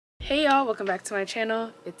Hey y'all, welcome back to my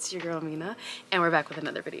channel. It's your girl Mina and we're back with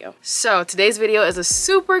another video. So today's video is a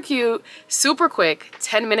super cute, super quick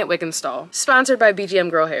 10-minute wig install sponsored by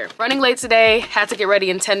BGMGirl Hair. Running late today, had to get ready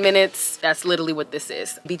in 10 minutes. That's literally what this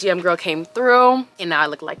is. BGMGirl came through and now I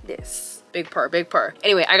look like this. Big purr, big purr.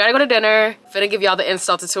 Anyway, I gotta go to dinner. Finna give y'all the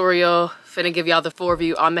install tutorial. Finna give y'all the full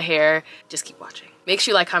review on the hair. Just keep watching. Make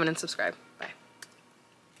sure you like, comment, and subscribe. Bye.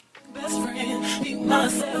 Best friend, be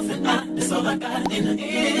myself and that's all I got in the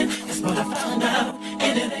end. It's what I found out,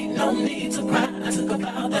 and it ain't no need to cry. I took a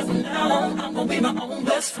vow that from now on, I'm gonna be my own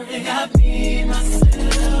best friend. Got me, myself,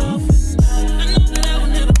 and I know that I will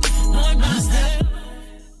never find myself.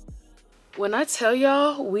 When I tell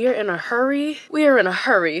y'all we are in a hurry,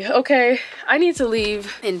 okay? I need to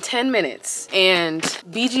leave in 10 minutes and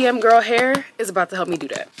BGMGirl Hair is about to help me do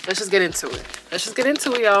that. Let's just get into it. Let's just get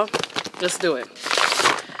into it, y'all. Let's do it.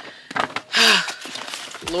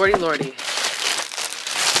 Lordy, lordy.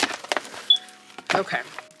 Okay,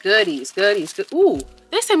 goodies, goodies, good. Ooh,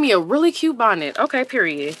 they sent me a really cute bonnet. Okay,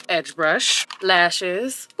 period. Edge brush,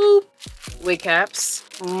 lashes, boop, wig caps,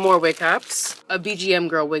 more wig caps, a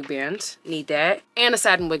BGMGirl wig band, need that, and a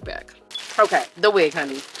satin wig bag. Okay, the wig,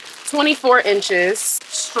 honey. 24 inches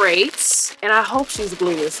straight, and I hope she's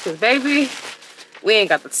glueless, because baby, we ain't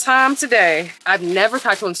got the time today. I've never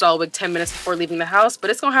tried to install a wig 10 minutes before leaving the house,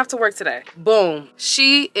 but it's gonna have to work today. Boom.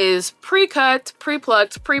 She is pre-cut,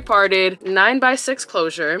 pre-plucked, pre-parted, 9x6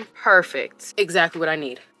 closure. Perfect. Exactly what I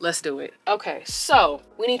need. Let's do it. Okay, so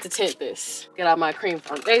we need to tint this. Get out my cream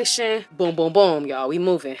foundation. Boom, boom, boom, y'all. We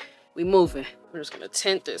moving. We moving. We're just gonna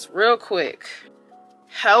tint this real quick.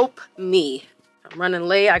 Help me. I'm running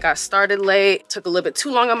late. I got started late. Took a little bit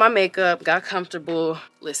too long on my makeup. Got comfortable.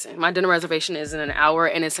 Listen, my dinner reservation is in an hour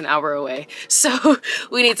and it's an hour away. So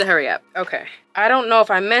we need to hurry up. Okay. I don't know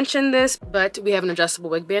if I mentioned this, but we have an adjustable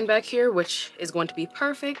wig band back here, which is going to be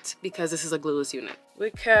perfect because this is a glueless unit.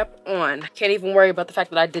 Wig cap on. Can't even worry about the fact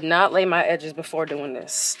that I did not lay my edges before doing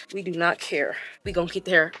this. We do not care. We gonna keep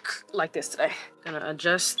the hair like this today. Gonna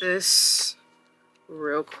adjust this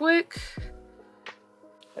real quick.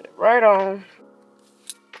 Put it right on.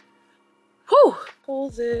 Whew. Pull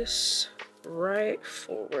this right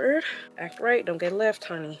forward. Act right, don't get left,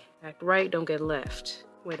 honey. Act right, don't get left.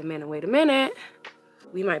 Wait a minute, wait a minute.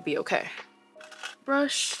 We might be okay.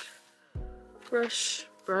 Brush, brush,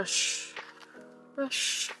 brush,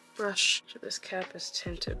 brush, brush. So this cap is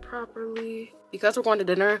tinted properly. Because we're going to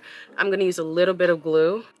dinner, I'm gonna use a little bit of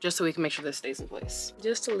glue just so we can make sure this stays in place.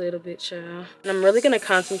 Just a little bit, child. And I'm really gonna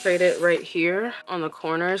concentrate it right here on the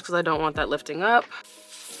corners because I don't want that lifting up.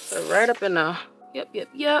 So right up in the,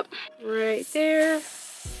 yep, right there.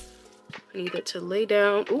 I need it to lay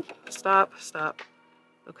down. Ooh, stop.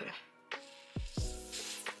 Okay.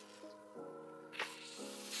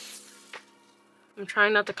 I'm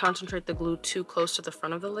trying not to concentrate the glue too close to the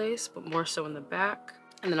front of the lace, but more so in the back.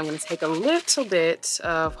 And then I'm gonna take a little bit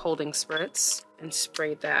of holding spritz and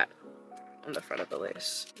spray that on the front of the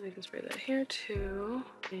lace. I can spray that here too,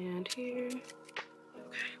 and here. Okay.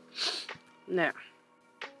 Now,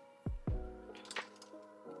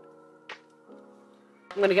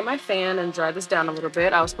 I'm gonna get my fan and dry this down a little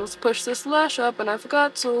bit. I was supposed to push this lash up and I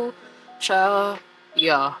forgot to. Child,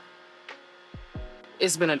 yeah.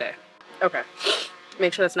 It's been a day. Okay,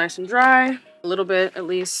 make sure that's nice and dry. A little bit at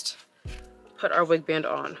least. Put our wig band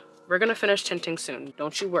on. We're gonna finish tinting soon,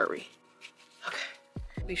 don't you worry.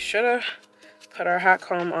 Okay, we should have put our hot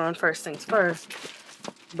comb on first things first,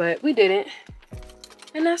 but we didn't,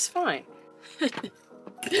 and that's fine.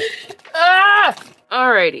 Ah!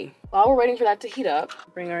 Alrighty. While we're waiting for that to heat up,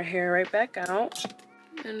 bring our hair right back out.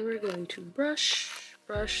 And we're going to brush.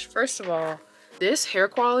 First of all, this hair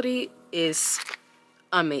quality is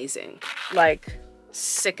amazing. Like,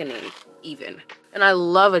 sickening, even. And I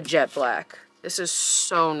love a jet black. This is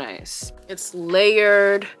so nice. It's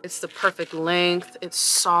layered. It's the perfect length. It's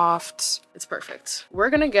soft. It's perfect. We're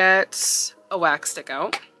gonna get a wax stick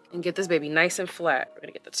out and get this baby nice and flat. We're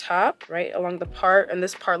gonna get the top right along the part, and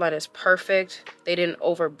this part line is perfect. They didn't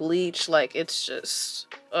over bleach, like it's just,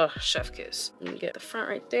 ugh, chef kiss. Let me get the front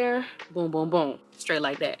right there. Boom, boom, boom. Straight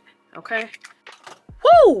like that, okay?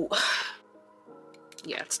 Woo!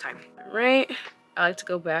 Yeah, it's time. All right, I like to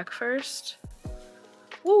go back first.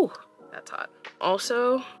 Woo, that's hot.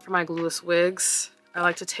 Also, for my glueless wigs, I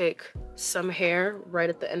like to take some hair right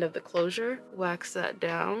at the end of the closure, wax that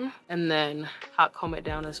down, and then hot comb it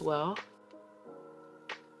down as well.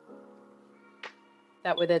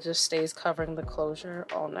 That way that just stays covering the closure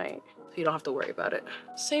all night, so you don't have to worry about it.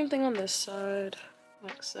 Same thing on this side.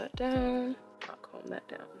 Wax that down, hot comb that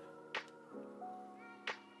down.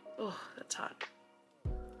 Oh, that's hot.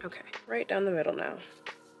 Okay, right down the middle now.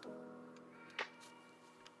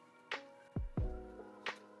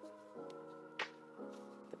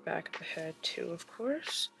 back of the head too, of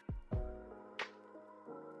course.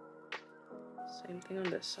 Same thing on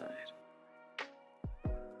this side.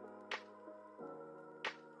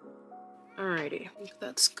 Alrighty, I think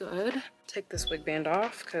that's good. Take this wig band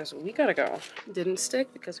off because we gotta go. Didn't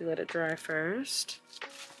stick because we let it dry first.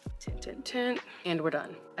 Tint, tint, tint, and we're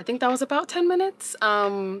done. I think that was about 10 minutes.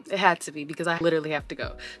 It had to be because I literally have to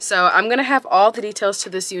go. So I'm gonna have all the details to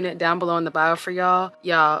this unit down below in the bio for y'all.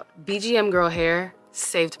 Y'all, BGMGirl Hair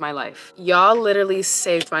saved my life. Y'all literally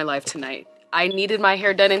saved my life tonight. I needed my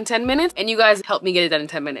hair done in 10 minutes and you guys helped me get it done in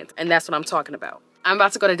 10 minutes. And that's what I'm talking about. I'm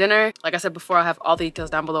about to go to dinner. Like I said before, I'll have all the details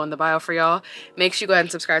down below in the bio for y'all. Make sure you go ahead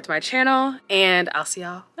and subscribe to my channel and I'll see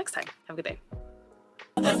y'all next time. Have a good day.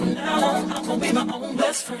 From now on, I'm gonna be my own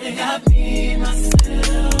best friend. I be myself.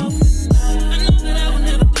 I know that I will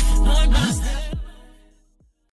never